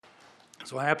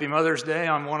So happy Mother's Day.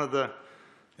 I'm one of the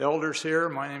elders here.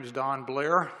 My name is Don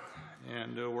Blair,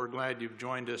 and we're glad you've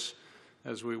joined us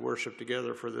as we worship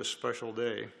together for this special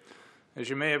day. As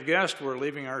you may have guessed, we're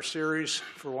leaving our series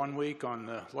for 1 week on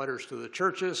the letters to the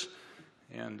churches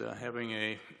and having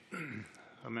a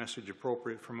message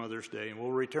appropriate for Mother's Day. And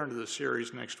we'll return to the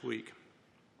series next week.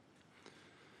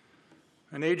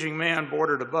 An aging man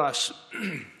boarded a bus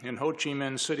in Ho Chi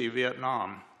Minh City,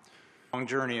 Vietnam. A long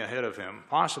journey ahead of him,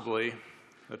 possibly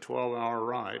a 12-hour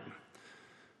ride.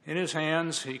 In his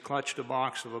hands, he clutched a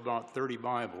box of about 30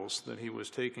 Bibles that he was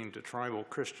taking to tribal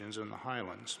Christians in the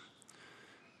highlands.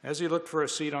 As he looked for a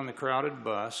seat on the crowded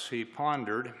bus, he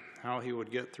pondered how he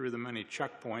would get through the many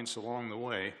checkpoints along the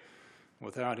way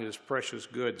without his precious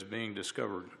goods being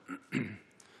discovered.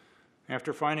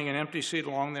 After finding an empty seat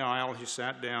along the aisle, he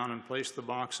sat down and placed the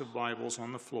box of Bibles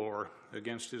on the floor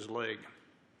against his leg.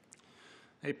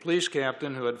 A police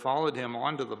captain who had followed him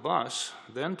onto the bus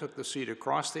then took the seat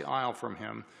across the aisle from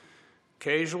him,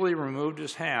 casually removed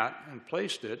his hat, and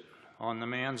placed it on the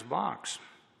man's box.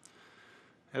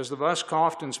 As the bus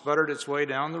coughed and sputtered its way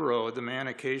down the road, the man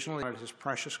occasionally looked at his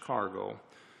precious cargo,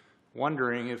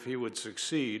 wondering if he would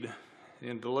succeed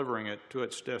in delivering it to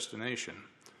its destination.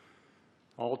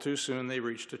 All too soon, they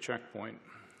reached a checkpoint.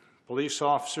 Police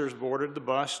officers boarded the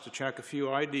bus to check a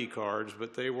few ID cards,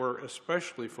 but they were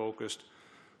especially focused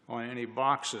on any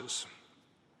boxes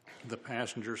the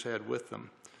passengers had with them.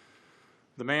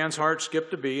 The man's heart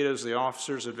skipped a beat as the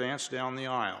officers advanced down the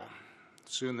aisle.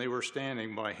 Soon they were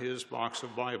standing by his box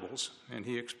of Bibles, and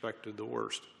he expected the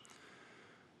worst.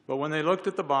 But when they looked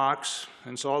at the box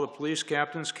and saw the police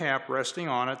captain's cap resting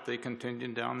on it, they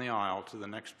continued down the aisle to the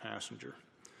next passenger.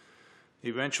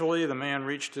 Eventually, the man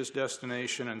reached his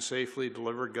destination and safely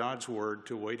delivered God's word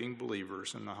to waiting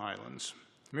believers in the highlands.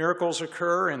 Miracles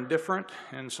occur in different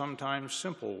and sometimes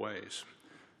simple ways.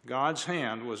 God's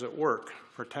hand was at work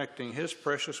protecting his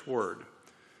precious word.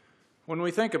 When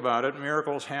we think about it,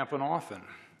 miracles happen often.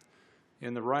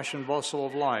 In the rush and bustle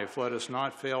of life, let us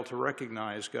not fail to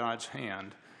recognize God's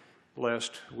hand,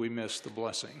 lest we miss the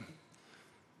blessing.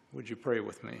 Would you pray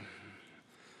with me?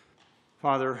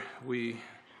 Father, we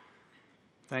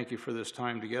thank you for this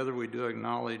time together. We do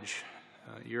acknowledge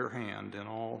your hand in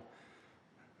all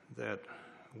that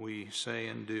we say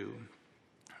and do.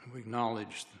 We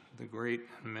acknowledge the great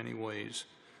and many ways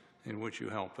in which you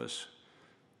help us.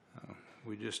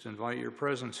 We just invite your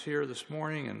presence here this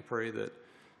morning and pray that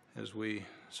as we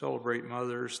celebrate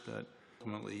mothers, that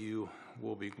ultimately you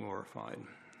will be glorified.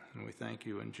 And we thank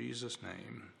you in Jesus'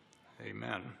 name.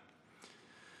 Amen.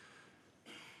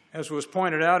 As was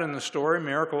pointed out in the story,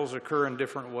 miracles occur in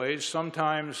different ways.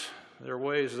 Sometimes they're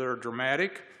ways that are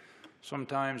dramatic,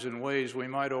 sometimes in ways we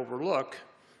might overlook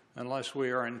unless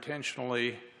we are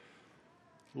intentionally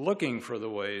looking for the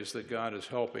ways that God is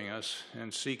helping us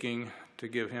and seeking to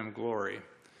give him glory.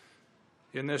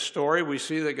 In this story, we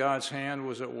see that God's hand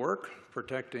was at work,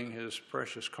 protecting his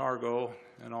precious cargo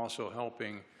and also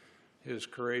helping his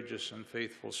courageous and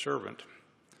faithful servant.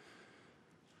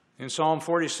 In Psalm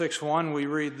 46:1, we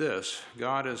read this: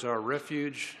 God is our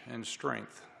refuge and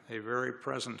strength, a very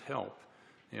present help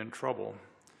in trouble.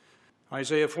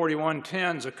 Isaiah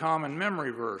 41:10 is a common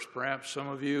memory verse. Perhaps some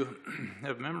of you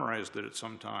have memorized it at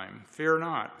some time. Fear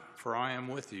not, for I am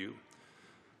with you.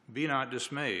 Be not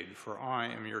dismayed, for I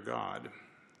am your God.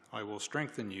 I will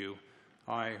strengthen you.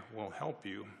 I will help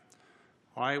you.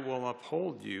 I will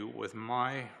uphold you with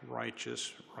my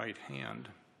righteous right hand.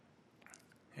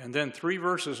 And then 3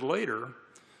 verses later,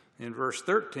 in verse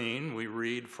 13, we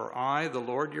read, For I, the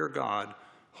Lord your God,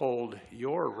 hold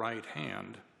your right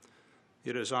hand.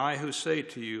 It is I who say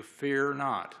to you, fear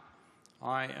not.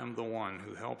 I am the one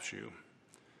who helps you.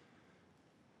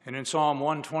 And in Psalm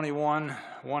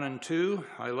 121:1 and 2,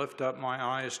 I lift up my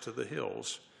eyes to the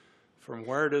hills. From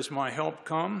where does my help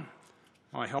come?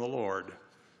 My help, the Lord,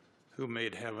 who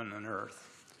made heaven and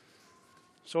earth.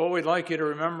 So what we'd like you to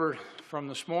remember from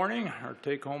this morning, our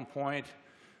take-home point,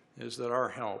 is that our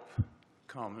help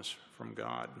comes from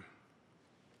God.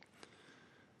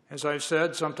 As I've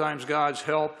said, sometimes God's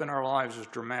help in our lives is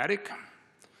dramatic,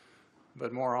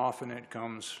 but more often it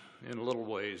comes in little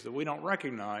ways that we don't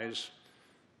recognize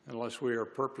unless we are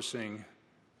purposing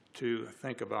to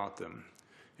think about them.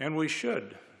 And we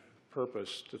should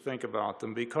purpose to think about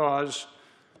them, because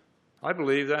I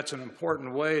believe that's an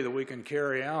important way that we can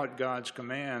carry out God's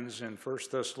commands in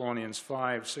 1 Thessalonians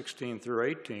 5:16 through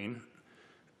 18.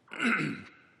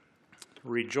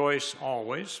 Rejoice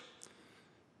always,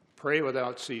 pray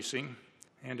without ceasing,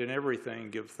 and in everything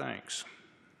give thanks,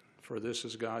 for this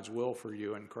is God's will for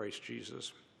you in Christ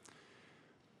Jesus.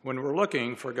 When we're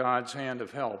looking for God's hand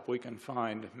of help, we can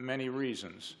find many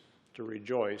reasons to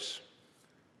rejoice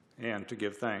and to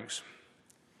give thanks.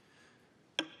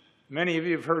 Many of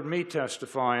you have heard me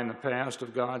testify in the past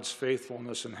of God's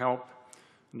faithfulness and help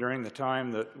during the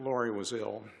time that Lori was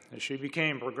ill. As she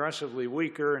became progressively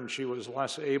weaker and she was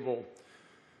less able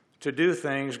to do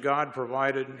things, God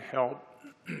provided help,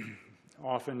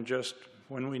 often just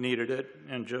when we needed it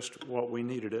and just what we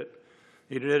needed it.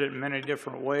 He did it in many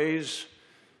different ways,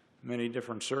 many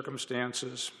different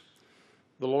circumstances.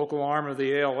 The local arm of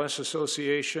the ALS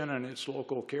Association and its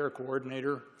local care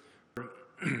coordinator,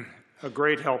 a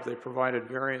great help. They provided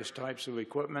various types of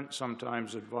equipment,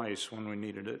 sometimes advice when we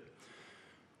needed it.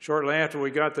 Shortly after we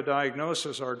got the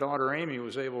diagnosis, our daughter Amy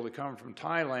was able to come from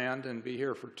Thailand and be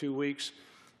here for 2 weeks,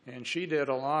 and she did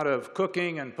a lot of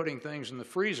cooking and putting things in the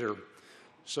freezer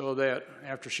so that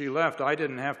after she left, I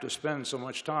didn't have to spend so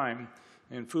much time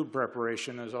in food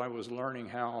preparation as I was learning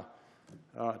how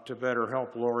to better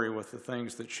help Lori with the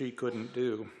things that she couldn't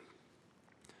do.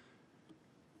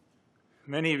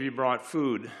 Many of you brought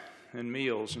food and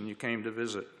meals and you came to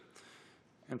visit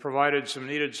and provided some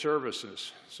needed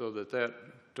services so that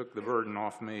took the burden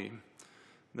off me.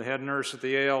 The head nurse at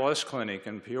the ALS clinic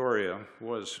in Peoria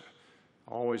was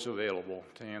always available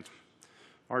to answer.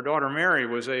 Our daughter Mary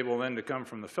was able then to come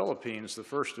from the Philippines the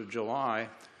 1st of July.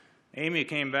 Amy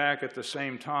came back at the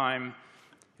same time,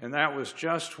 and that was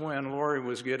just when Lori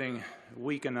was getting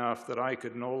weak enough that I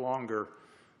could no longer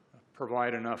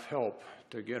provide enough help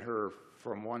to get her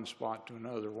from one spot to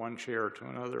another, one chair to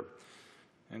another.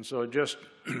 And so just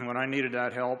when I needed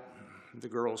that help, the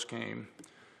girls came.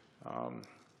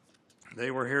 They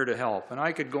were here to help. And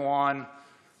I could go on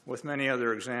with many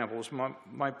other examples.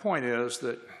 My point is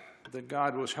that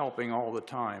God was helping all the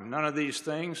time. None of these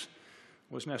things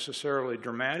was necessarily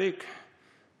dramatic,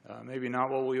 maybe not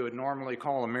what we would normally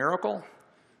call a miracle,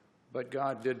 but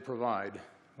God did provide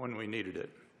when we needed it.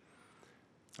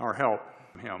 Our help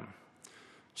from Him.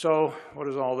 So what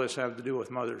does all this have to do with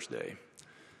Mother's Day?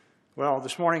 Well,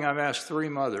 this morning I've asked 3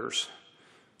 mothers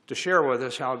to share with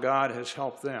us how God has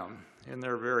helped them in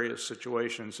their various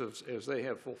situations as they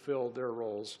have fulfilled their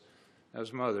roles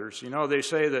as mothers. You know, they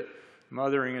say that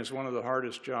mothering is one of the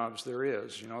hardest jobs there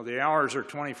is. You know, the hours are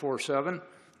 24/7,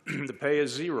 the pay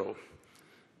is 0,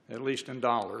 at least in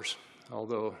dollars,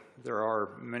 although there are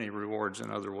many rewards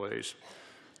in other ways.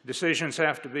 Decisions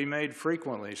have to be made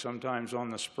frequently, sometimes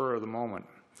on the spur of the moment.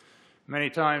 Many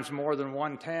times more than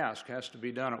one task has to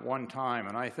be done at one time,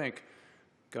 and I think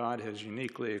God has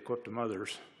uniquely equipped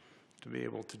mothers to be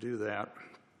able to do that.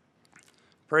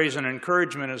 Praise and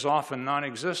encouragement is often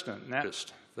non-existent, and that's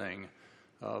the thing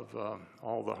of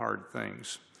all the hard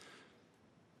things.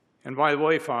 And by the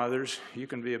way, fathers, you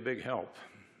can be a big help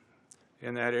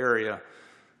in that area.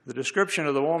 The description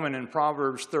of the woman in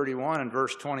Proverbs 31 and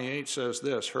verse 28 says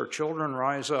this: her children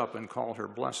rise up and call her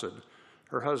blessed,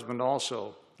 her husband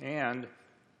also, and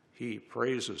he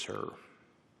praises her.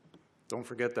 Don't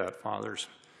forget that, fathers.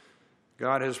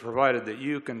 God has provided that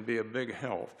you can be a big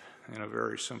help in a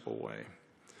very simple way.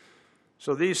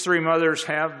 So these 3 mothers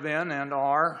have been and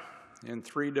are in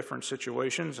 3 different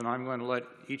situations, and I'm going to let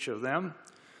each of them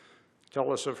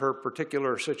tell us of her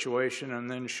particular situation and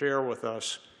then share with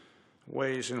us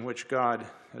ways in which God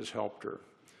has helped her.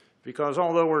 Because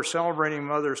although we're celebrating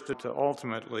Mother's Day, to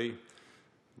ultimately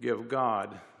give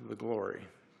God the glory,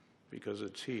 because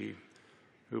it's He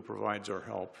who provides our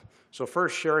help. So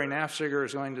first, Sherry Nafziger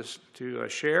is going to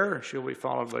share. She'll be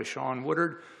followed by Sean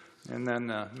Woodard, and then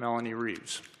Melanie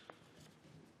Reeves.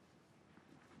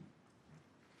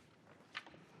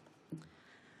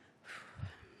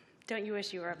 Don't you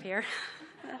wish you were up here?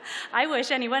 I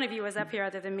wish any one of you was up here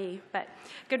other than me, but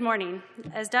good morning.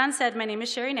 As Don said, my name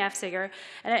is Sherry Nafziger,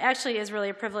 and it actually is really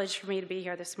a privilege for me to be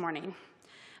here this morning.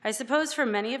 I suppose for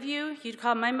many of you, you'd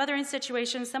call my mothering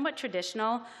situation somewhat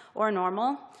traditional or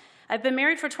normal. I've been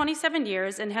married for 27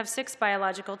 years and have 6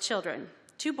 biological children,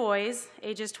 2 boys,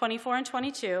 ages 24 and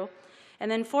 22,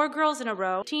 and then 4 girls in a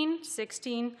row, 15,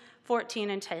 16, 14,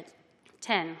 and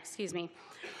 10.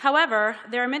 However,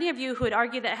 there are many of you who would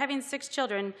argue that having 6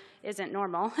 children isn't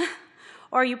normal,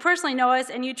 or you personally know us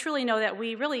and you truly know that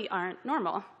we really aren't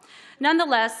normal.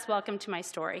 Nonetheless, welcome to my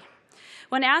story.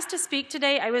 When asked to speak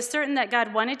today, I was certain that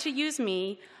God wanted to use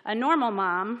me, a normal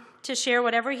mom, to share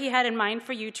whatever He had in mind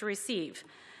for you to receive.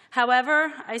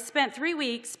 However, I spent 3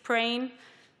 weeks praying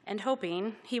and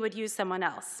hoping He would use someone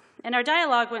else. And our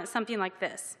dialogue went something like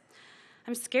this: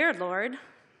 I'm scared, Lord.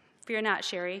 Fear not,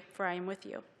 Sherry, for I am with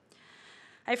you.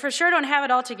 I for sure don't have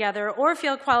it all together or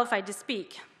feel qualified to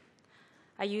speak.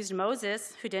 I used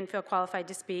Moses, who didn't feel qualified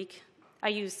to speak. I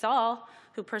used Saul,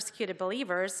 who persecuted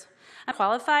believers. I'm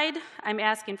qualified. I'm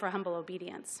asking for humble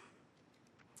obedience.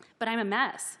 But I'm a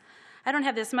mess. I don't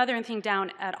have this mothering thing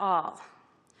down at all.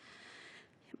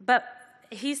 But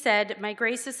he said, my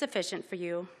grace is sufficient for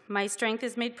you. My strength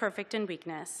is made perfect in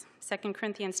weakness. 2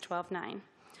 Corinthians 12:9.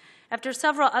 After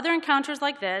several other encounters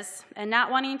like this, and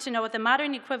not wanting to know what the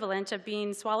modern equivalent of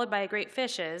being swallowed by a great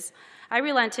fish is, I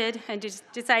relented and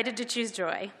decided to choose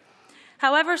joy.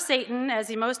 However, Satan, as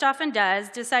he most often does,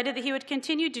 decided that he would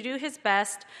continue to do his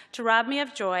best to rob me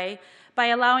of joy by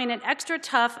allowing an extra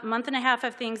tough month and a half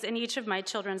of things in each of my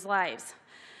children's lives.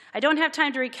 I don't have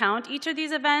time to recount each of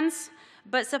these events,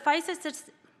 but suffice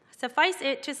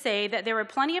it to say that there were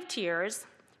plenty of tears,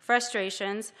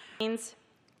 frustrations,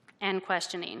 and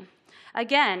questioning.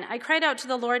 Again, I cried out to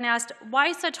the Lord and asked,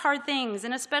 why such hard things,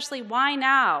 and especially why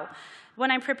now,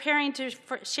 when I'm preparing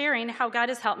for sharing how God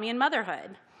has helped me in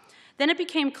motherhood? Then it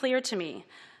became clear to me,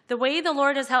 the way the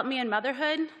Lord has helped me in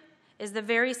motherhood is the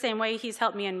very same way he's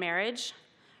helped me in marriage,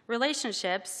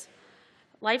 relationships,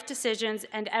 life decisions,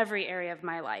 and every area of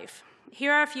my life.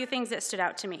 Here are a few things that stood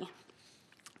out to me.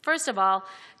 First of all,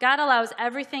 God allows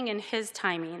everything in his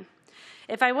timing.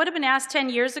 If I would have been asked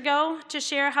 10 years ago to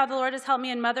share how the Lord has helped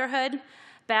me in motherhood,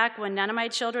 back when none of my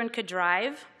children could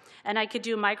drive and I could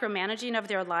do micromanaging of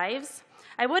their lives,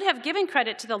 I would have given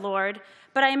credit to the Lord,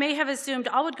 but I may have assumed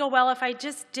all would go well if I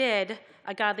just did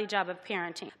a godly job of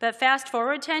parenting. But fast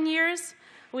forward 10 years,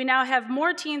 we now have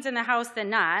more teens in the house than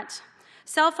not,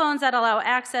 cell phones that allow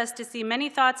access to see many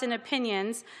thoughts and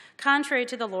opinions contrary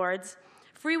to the Lord's,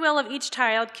 free will of each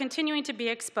child continuing to be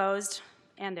exposed,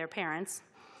 and their parents.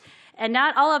 And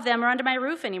not all of them are under my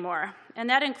roof anymore, and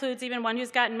that includes even one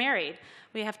who's gotten married.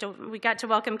 We got to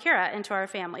welcome Kara into our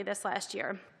family this last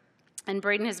year. And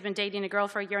Braden has been dating a girl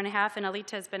for a year and a half, and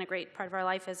Alita has been a great part of our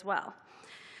life as well.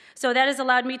 So that has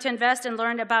allowed me to invest and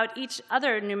learn about each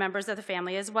other new members of the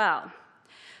family as well.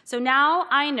 So now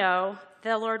I know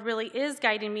the Lord really is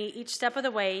guiding me each step of the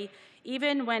way,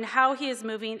 even when how he is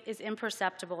moving is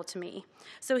imperceptible to me.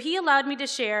 So he allowed me to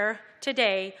share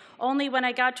today only when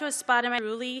I got to a spot in my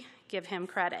truly give him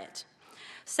credit.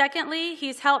 Secondly,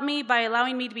 he's helped me by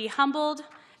allowing me to be humbled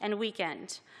and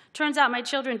weakened. Turns out my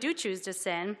children do choose to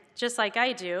sin, just like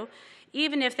I do,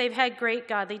 even if they've had great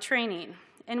godly training.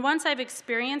 And once I've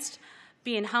experienced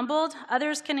being humbled,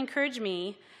 others can encourage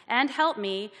me and help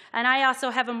me, and I also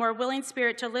have a more willing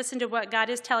spirit to listen to what God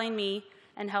is telling me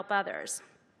and help others.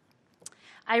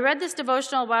 I read this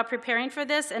devotional while preparing for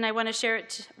this, and I want to share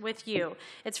it with you.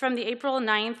 It's from the April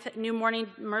 9th New Morning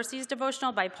Mercies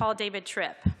devotional by Paul David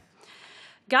Tripp.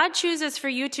 God chooses for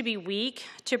you to be weak,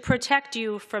 to protect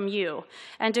you from you,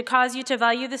 and to cause you to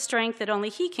value the strength that only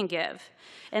he can give.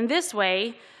 In this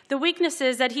way, the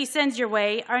weaknesses that he sends your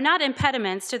way are not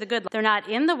impediments to the good. They're not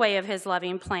in the way of his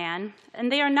loving plan,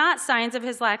 and they are not signs of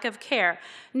his lack of care.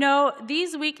 No,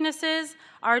 these weaknesses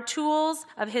are tools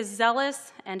of his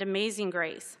zealous and amazing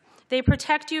grace. They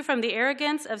protect you from the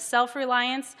arrogance of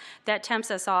self-reliance that tempts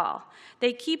us all.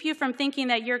 They keep you from thinking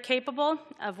that you're capable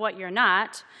of what you're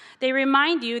not. They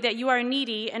remind you that you are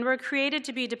needy and were created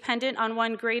to be dependent on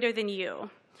one greater than you.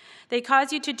 They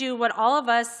cause you to do what all of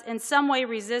us in some way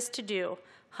resist to do,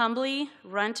 humbly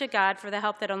run to God for the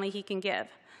help that only he can give.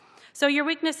 So your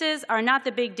weaknesses are not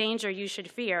the big danger you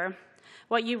should fear.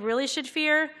 What you really should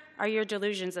fear are your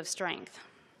delusions of strength.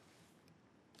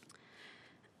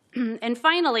 And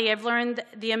finally, I've learned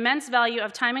the immense value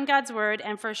of time in God's word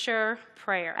and for sure,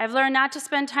 prayer. I've learned not to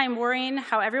spend time worrying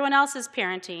how everyone else is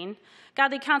parenting.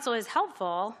 Godly counsel is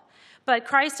helpful, but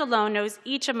Christ alone knows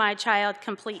each of my child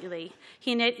completely.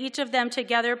 He knit each of them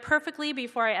together perfectly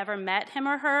before I ever met him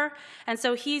or her, and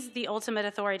so he's the ultimate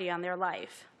authority on their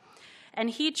life. And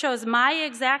he chose my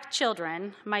exact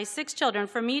children, my 6 children,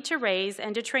 for me to raise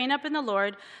and to train up in the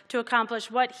Lord to accomplish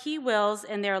what he wills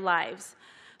in their lives.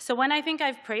 So when I think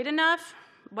I've prayed enough,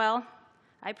 well,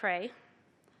 I pray,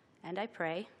 and I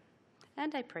pray,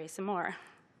 and I pray some more.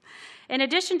 In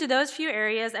addition to those few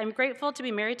areas, I'm grateful to be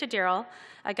married to Daryl,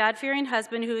 a God-fearing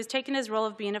husband who has taken his role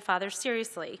of being a father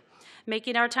seriously,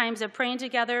 making our times of praying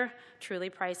together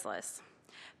truly priceless.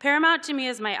 Paramount to me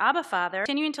is my Abba Father,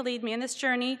 continuing to lead me in this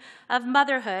journey of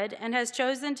motherhood, and has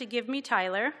chosen to give me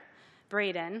Tyler,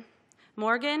 Braden,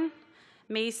 Morgan,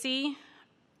 Macy,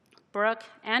 Brooke,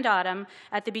 and Autumn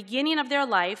at the beginning of their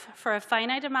life for a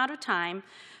finite amount of time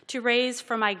to raise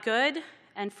for my good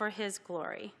and for his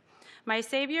glory. My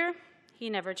Savior, he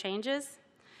never changes.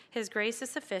 His grace is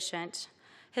sufficient.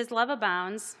 His love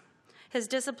abounds. His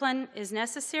discipline is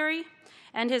necessary,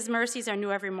 and his mercies are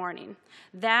new every morning.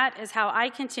 That is how I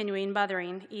continue in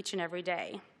mothering each and every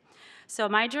day. So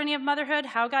my journey of motherhood,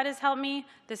 how God has helped me,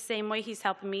 the same way he's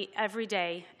helping me every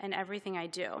day in everything I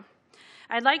do.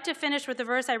 I'd like to finish with the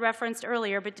verse I referenced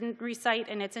earlier but didn't recite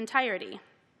in its entirety.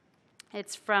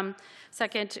 It's from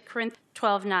 2 Corinthians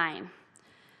 12:9.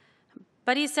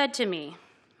 But he said to me,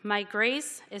 "My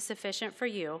grace is sufficient for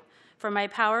you, for my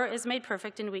power is made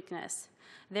perfect in weakness.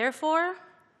 Therefore,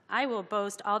 I will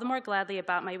boast all the more gladly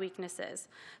about my weaknesses,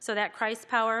 so that Christ's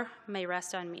power may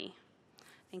rest on me."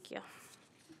 Thank you.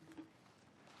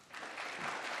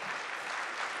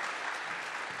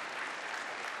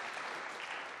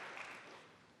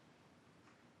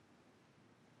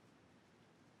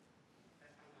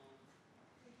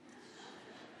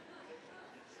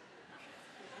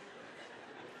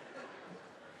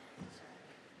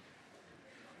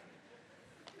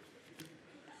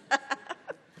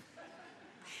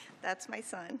 That's my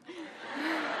son.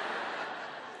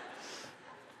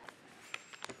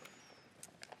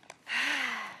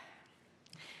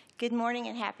 Good morning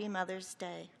and happy Mother's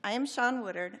Day. I am Shawn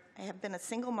Woodard. I have been a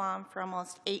single mom for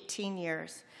almost 18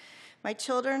 years. My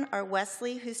children are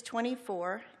Wesley, who's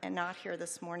 24 and not here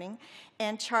this morning,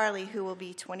 and Charlie, who will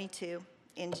be 22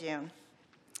 in June.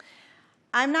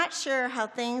 I'm not sure how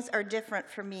things are different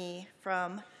for me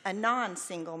from a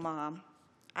non-single mom.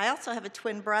 I also have a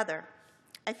twin brother.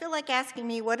 I feel like asking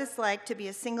me what it's like to be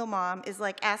a single mom is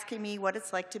like asking me what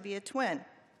it's like to be a twin.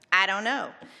 I don't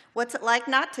know. What's it like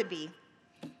not to be?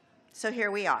 So here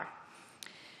we are.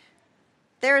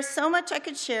 There is so much I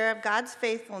could share of God's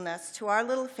faithfulness to our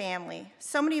little family,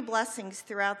 so many blessings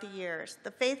throughout the years,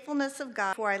 the faithfulness of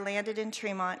God before I landed in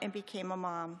Tremont and became a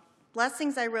mom.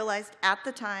 Blessings I realized at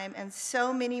the time, and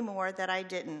so many more that I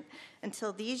didn't,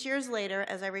 until these years later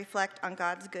as I reflect on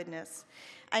God's goodness.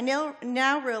 I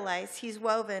now realize he's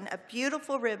woven a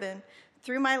beautiful ribbon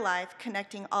through my life,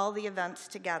 connecting all the events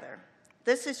together.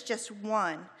 This is just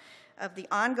one of the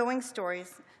ongoing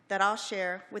stories that I'll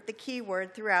share, with the key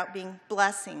word throughout being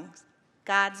blessings,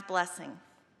 God's blessing.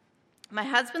 My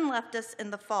husband left us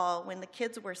in the fall when the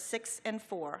kids were 6 and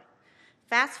 4.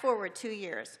 Fast forward 2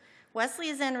 years. Wesley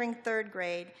is entering 3rd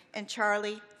grade and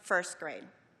Charlie 1st grade.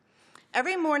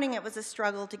 Every morning it was a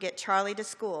struggle to get Charlie to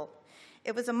school.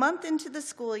 It was a month into the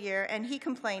school year, and he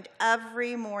complained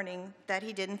every morning that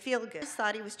he didn't feel good. I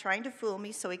thought he was trying to fool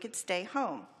me so he could stay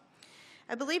home.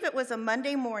 I believe it was a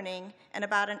Monday morning, and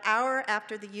about an hour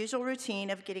after the usual routine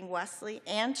of getting Wesley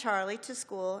and Charlie to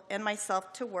school and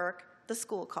myself to work, the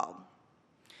school called.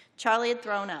 Charlie had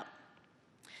thrown up.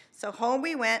 So home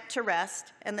we went to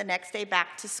rest, and the next day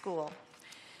back to school.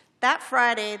 That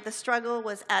Friday, the struggle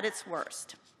was at its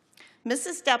worst.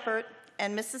 Mrs. Deppert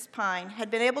and Mrs. Pine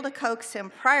had been able to coax him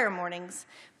prior mornings,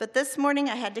 but this morning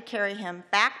I had to carry him,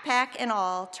 backpack and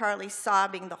all, Charlie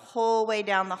sobbing the whole way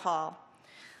down the hall.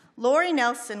 Lori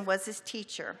Nelson was his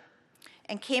teacher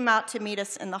and came out to meet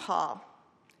us in the hall.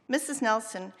 Mrs.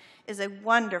 Nelson is a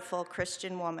wonderful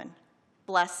Christian woman.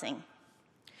 Blessing.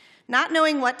 Not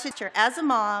knowing what to do as a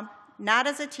mom, not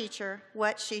as a teacher,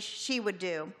 what she would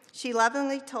do, she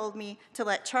lovingly told me to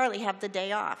let Charlie have the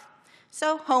day off.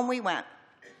 So home we went.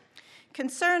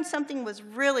 Concerned something was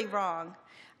really wrong,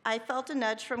 I felt a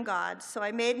nudge from God, so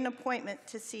I made an appointment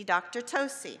to see Dr.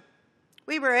 Tosi.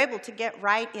 We were able to get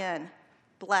right in.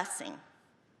 Blessing.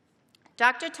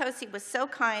 Dr. Tosi was so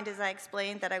kind as I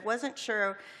explained that I wasn't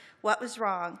sure what was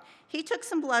wrong. He took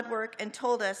some blood work and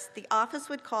told us the office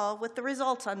would call with the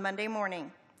results on Monday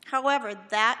morning. However,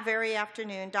 that very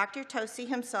afternoon, Dr. Tosi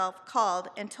himself called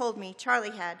and told me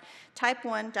Charlie had type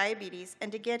 1 diabetes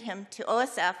and to get him to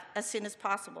OSF as soon as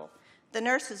possible. The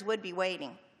nurses would be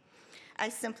waiting. I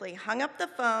simply hung up the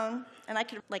phone, and I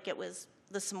could, like it was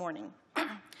this morning.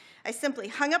 I simply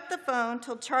hung up the phone,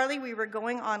 told Charlie we were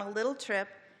going on a little trip,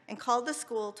 and called the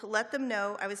school to let them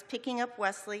know I was picking up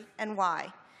Wesley and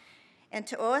why. And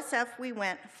to OSF we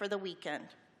went for the weekend.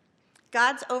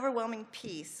 God's overwhelming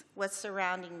peace was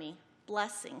surrounding me.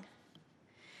 Blessing.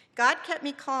 God kept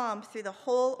me calm through the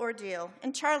whole ordeal,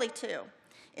 and Charlie too.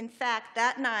 In fact,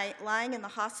 that night, lying in the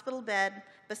hospital bed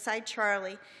beside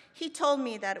Charlie, he told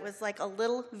me that it was like a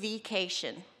little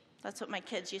vacation. That's what my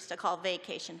kids used to call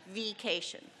vacation,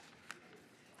 vacation.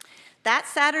 That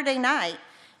Saturday night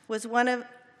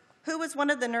who was one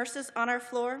of the nurses on our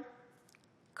floor?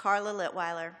 Carla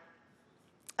Litweiler,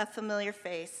 a familiar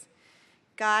face.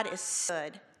 God is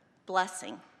good.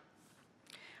 Blessing.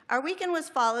 Our weekend was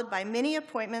followed by many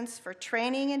appointments for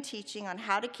training and teaching on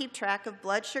how to keep track of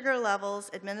blood sugar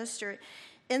levels, administer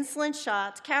insulin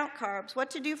shots, count carbs, what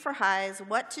to do for highs,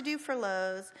 what to do for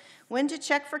lows, when to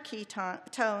check for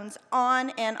ketones, on,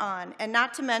 and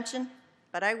not to mention,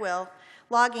 but I will,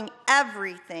 logging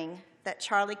everything that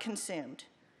Charlie consumed,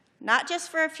 not just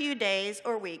for a few days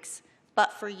or weeks,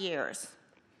 but for years.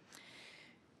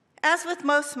 As with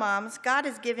most moms, God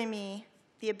has given me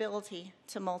the ability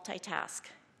to multitask.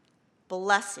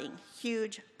 Blessing,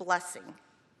 huge blessing.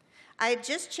 I had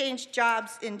just changed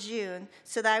jobs in June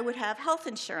so that I would have health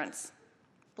insurance.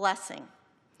 Blessing.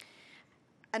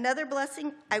 Another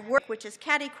blessing, I work, which is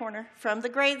catty corner from the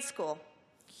grade school.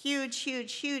 Huge,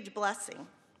 huge, huge blessing.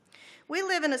 We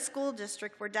live in a school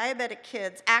district where diabetic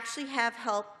kids actually have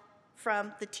help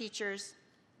from the teachers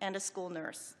and a school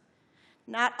nurse.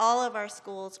 Not all of our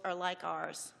schools are like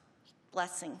ours.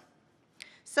 Blessing.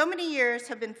 The years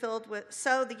have been filled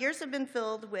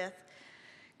with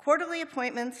quarterly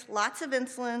appointments, lots of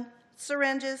insulin,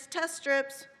 syringes, test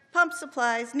strips, pump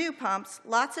supplies, new pumps,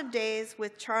 lots of days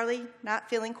with Charlie not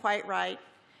feeling quite right,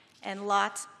 and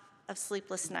lots of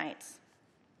sleepless nights.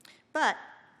 But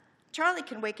Charlie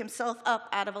can wake himself up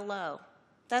out of a low.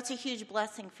 That's a huge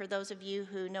blessing for those of you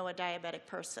who know a diabetic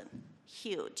person.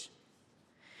 Huge.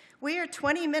 We are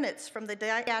 20 minutes from the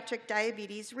Pediatric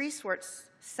Diabetes Resource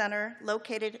Center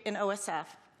located in OSF.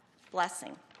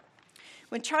 Blessing.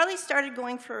 When Charlie started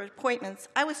going for appointments,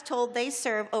 I was told they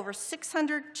serve over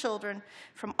 600 children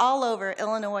from all over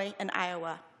Illinois and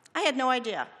Iowa. I had no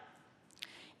idea.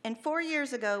 And 4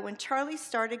 years ago, when Charlie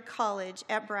started college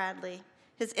at Bradley,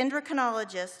 his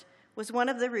endocrinologist was one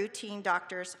of the routine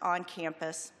doctors on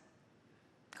campus.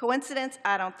 Coincidence?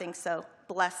 I don't think so.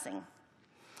 Blessing.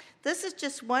 This is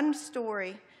just one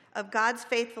story of God's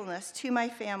faithfulness to my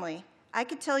family. I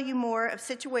could tell you more of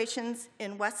situations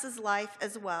in Wes's life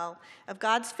as well, of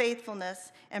God's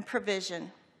faithfulness and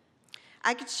provision.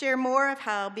 I could share more of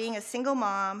how being a single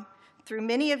mom, through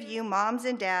many of you moms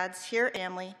and dads here at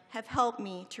family, have helped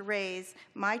me to raise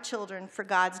my children for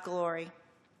God's glory.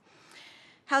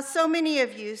 How so many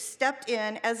of you stepped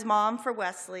in as mom for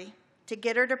Wesley to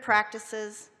get her to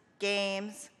practices,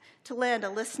 games, to lend a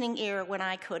listening ear when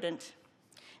I couldn't.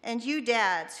 And you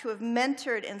dads who have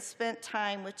mentored and spent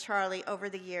time with Charlie over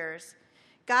the years.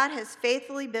 God has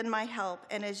faithfully been my help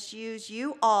and has used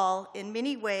you all in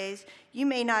many ways you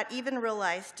may not even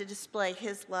realize to display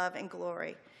his love and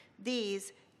glory.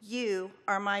 These, you,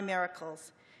 are my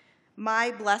miracles,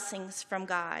 my blessings from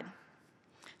God.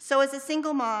 So as a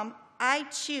single mom, I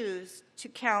choose to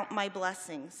count my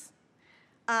blessings.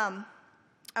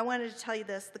 I wanted to tell you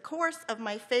this. The chorus of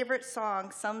my favorite song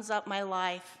sums up my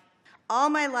life. All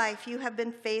my life you have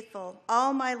been faithful.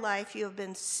 All my life you have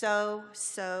been so,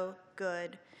 so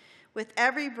good. With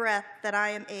every breath that I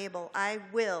am able, I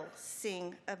will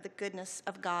sing of the goodness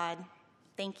of God.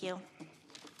 Thank you.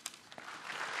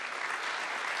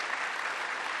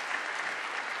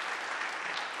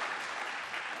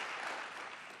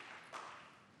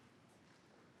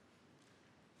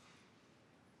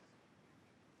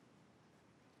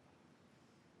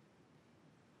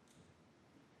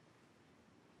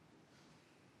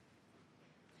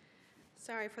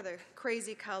 Sorry for the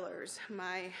crazy colors.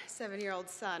 My 7-year-old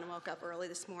son woke up early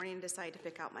this morning and decided to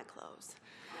pick out my clothes.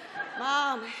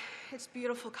 Mom, it's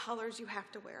beautiful colors. You have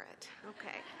to wear it.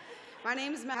 Okay. My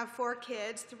name is Matt. I have 4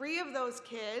 kids. 3 of those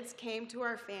kids came to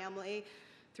our family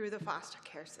through the foster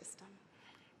care system.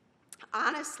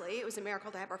 Honestly, it was a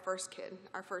miracle to have our first kid,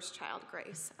 our first child,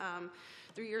 Grace.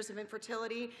 3 years of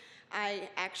infertility. I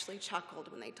actually chuckled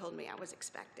when they told me I was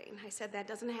expecting. I said, that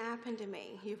doesn't happen to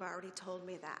me. You've already told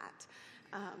me that.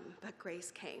 But Grace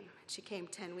came. She came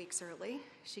 10 weeks early.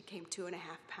 She came 2.5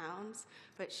 pounds,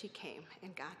 but she came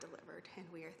and God delivered, and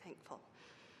we are thankful.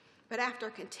 But after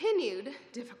continued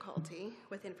difficulty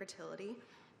with infertility,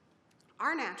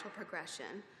 our natural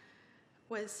progression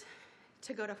was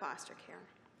to go to foster care.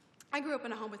 I grew up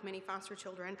in a home with many foster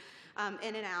children,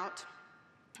 in and out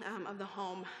of the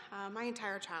home my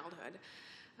entire childhood,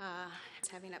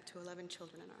 having up to 11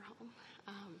 children in our home.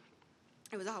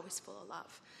 It was always full of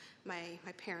love. My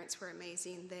parents were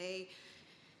amazing. They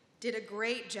did a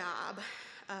great job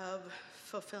of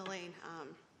fulfilling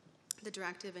the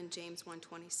directive in James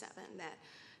 1:27 that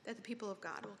the people of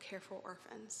God will care for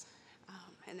orphans,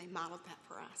 and they modeled that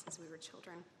for us as we were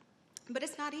children. But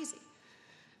it's not easy.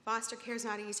 Foster care is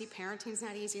not easy. Parenting's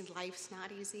not easy. Life's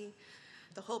not easy.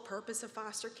 The whole purpose of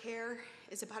foster care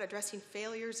is about addressing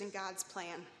failures in God's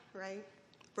plan, right?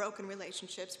 Broken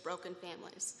relationships, broken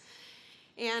families.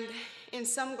 And in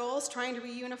some goals, trying to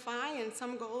reunify, and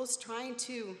some goals, trying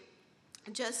to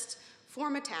just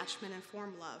form attachment and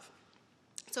form love.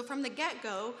 So from the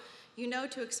get-go, you know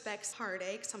to expect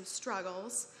heartache, some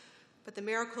struggles, but the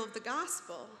miracle of the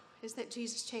gospel is that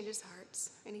Jesus changes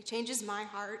hearts, and he changes my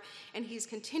heart, and he's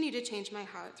continued to change my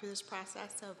heart through this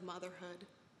process of motherhood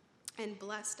and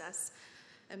blessed us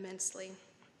immensely.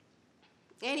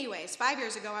 Anyways, 5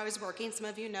 years ago I was working. Some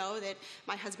of you know that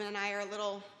my husband and I are a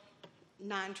little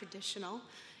non-traditional.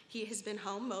 He has been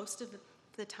home most of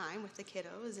the time with the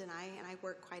kiddos, and I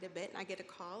work quite a bit, and I get a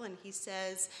call, and he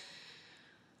says,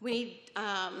 when he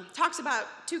talks about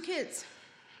 2 kids,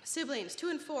 siblings, 2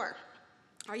 and 4,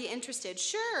 are you interested?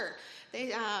 Sure.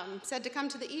 They said to come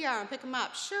to the ER and pick them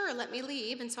up. Sure, let me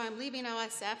leave. And so I'm leaving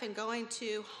OSF and going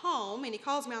to home, and he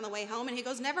calls me on the way home, and he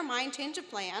goes, never mind, change of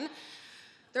plan.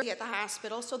 They're at the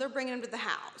hospital, so they're bringing him to the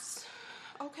house.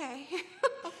 Okay,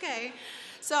 okay.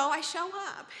 So I show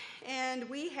up, and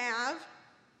we have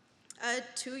a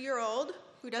 2-year-old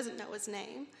who doesn't know his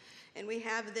name, and we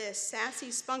have this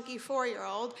sassy, spunky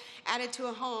 4-year-old added to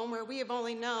a home where we have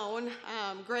only known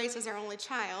Grace as our only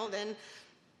child, and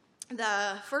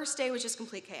the first day was just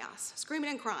complete chaos, screaming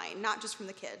and crying, not just from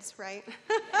the kids, right?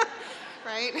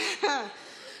 Right?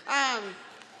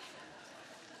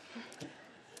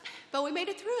 But we made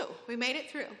it through. We made it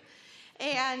through.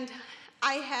 And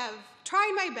I have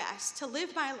tried my best to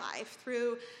live my life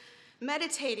through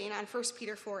meditating on 1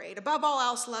 Peter 4:8. Above all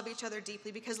else, love each other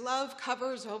deeply, because love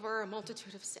covers over a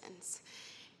multitude of sins.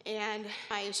 And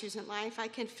my issues in life, I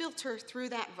can filter through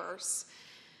that verse.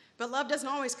 But love doesn't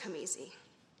always come easy.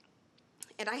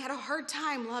 And I had a hard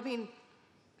time loving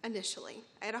initially.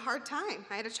 I had a hard time.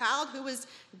 I had a child who was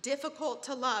difficult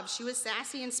to love. She was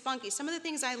sassy and spunky. Some of the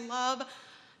things I love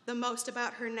the most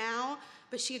about her now,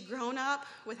 but she had grown up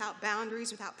without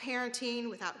boundaries, without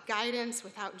parenting, without guidance,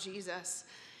 without Jesus.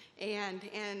 And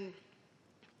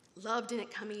love didn't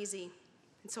come easy.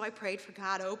 And so I prayed for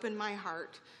God, open my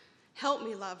heart. Help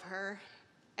me love her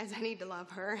as I need to love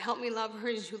her. Help me love her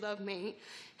as you love me.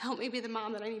 Help me be the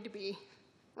mom that I need to be,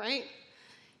 right?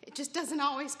 It just doesn't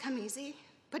always come easy,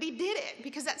 but he did it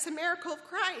because that's the miracle of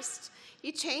Christ.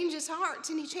 He changes hearts,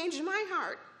 and he changed my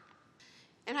heart.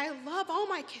 And I love all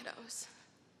my kiddos.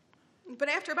 But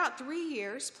after about 3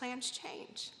 years, plans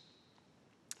change.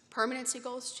 Permanency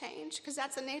goals change, because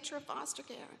that's the nature of foster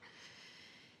care.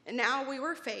 And now we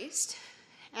were faced,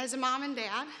 as a mom and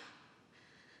dad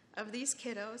of these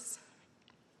kiddos,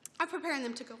 of preparing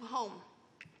them to go home.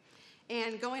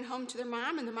 And going home to their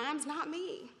mom, and their mom's not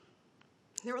me.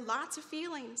 There were lots of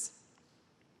feelings.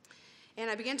 And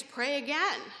I began to pray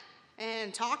again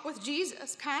and talk with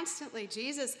Jesus constantly.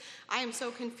 Jesus, I am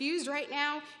so confused right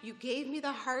now. You gave me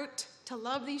the heart to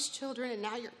love these children, and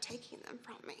now you're taking them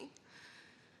from me.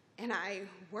 And I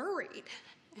worried.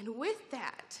 And with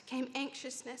that came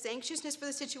anxiousness for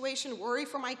the situation, worry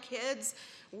for my kids,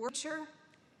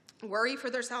 worry for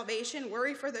their salvation,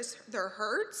 worry for their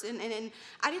hurts, and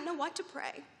I didn't know what to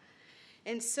pray.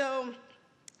 And so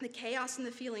the chaos and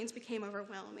the feelings became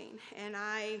overwhelming, and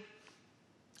I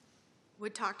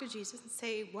would talk to Jesus and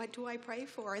say, what do I pray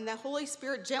for? And the Holy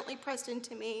Spirit gently pressed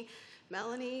into me,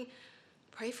 Melanie,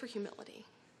 pray for humility.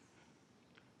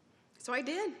 So I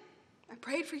did. I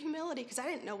prayed for humility because I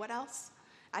didn't know what else.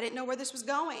 I didn't know where this was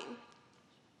going.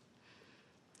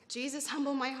 Jesus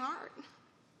humbled my heart.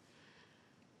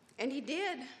 And he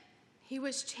did. He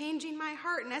was changing my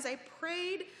heart. And as I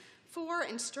prayed for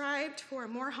and strived for a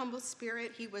more humble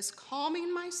spirit, he was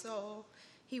calming my soul.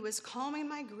 He was calming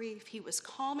my grief. He was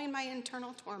calming my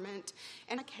internal torment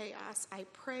and chaos. I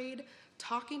prayed,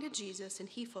 talking to Jesus, and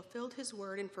he fulfilled his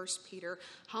word in 1 Peter.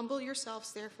 Humble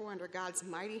yourselves, therefore, under God's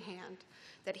mighty hand,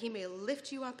 that he may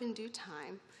lift you up in due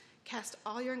time. Cast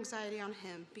all your anxiety on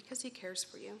him, because he cares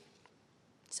for you.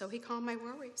 So he calmed my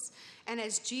worries. And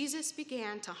as Jesus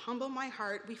began to humble my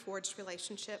heart, we forged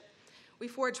relationship. We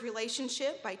forged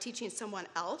relationship by teaching someone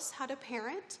else how to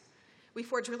parent. We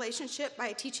forged relationship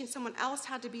by teaching someone else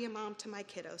how to be a mom to my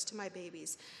kiddos, to my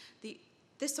babies.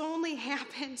 This only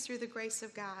happens through the grace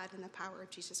of God and the power of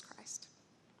Jesus Christ.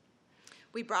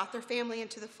 We brought their family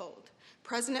into the fold.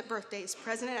 Present at birthdays,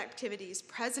 present at activities,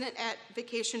 present at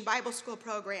vacation Bible school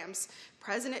programs,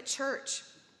 present at church,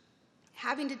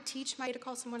 having to teach to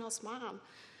call someone else mom.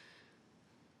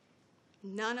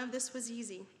 None of this was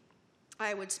easy.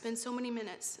 I would spend so many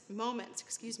moments,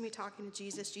 talking to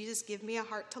Jesus. Jesus, give me a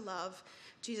heart to love.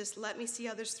 Jesus, let me see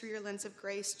others through your lens of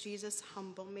grace. Jesus,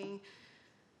 humble me.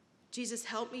 Jesus,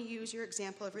 help me use your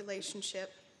example of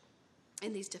relationship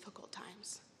in these difficult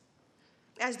times.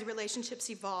 As the relationships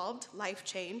evolved, life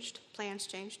changed, plans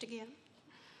changed again.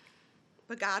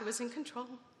 But God was in control.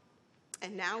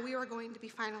 And now we are going to be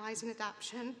finalizing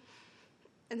adoption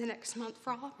in the next month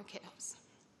for all of our kiddos.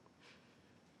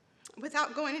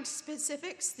 Without going into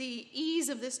specifics, the ease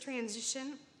of this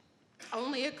transition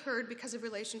only occurred because of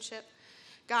relationship.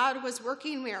 God was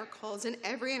working miracles in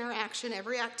every interaction,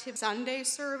 every active Sunday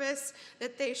service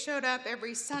that they showed up,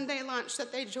 every Sunday lunch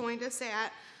that they joined us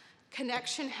at.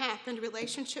 Connection happened,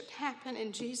 relationship happened,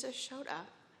 and Jesus showed up.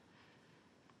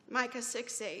 Micah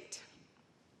 6:8.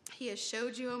 He has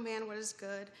showed you, O man, what is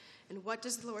good, and what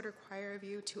does the Lord require of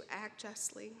you? To act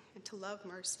justly, and to love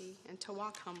mercy, and to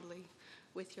walk humbly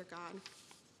with your God.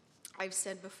 I've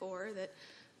said before that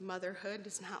motherhood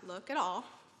does not look at all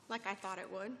like I thought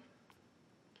it would,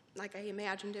 like I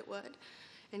imagined it would.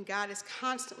 And God is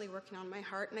constantly working on my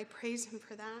heart, and I praise him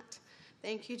for that.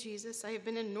 Thank you, Jesus. I have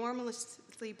been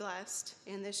enormously blessed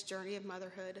in this journey of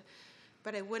motherhood,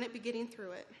 but I wouldn't be getting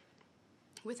through it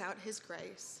without his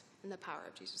grace and the power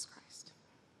of Jesus Christ.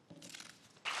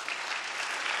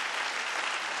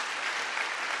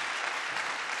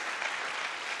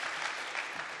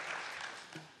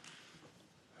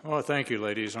 Oh, thank you,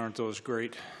 ladies. Aren't those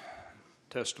great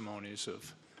testimonies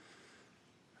of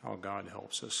how God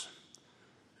helps us?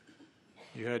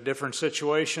 You had different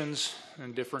situations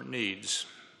and different needs,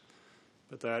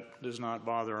 but that does not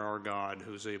bother our God,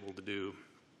 who's able to do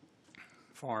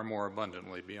far more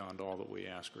abundantly beyond all that we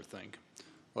ask or think.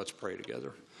 Let's pray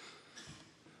together.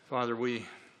 Father, we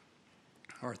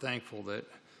are thankful that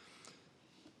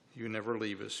you never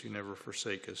leave us, you never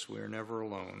forsake us, we are never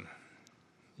alone.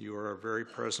 You are a very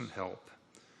present help.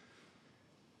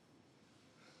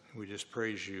 We just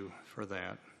praise you for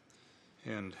that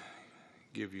and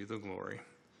give you the glory.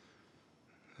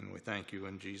 And we thank you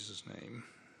in Jesus' name.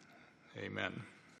 Amen.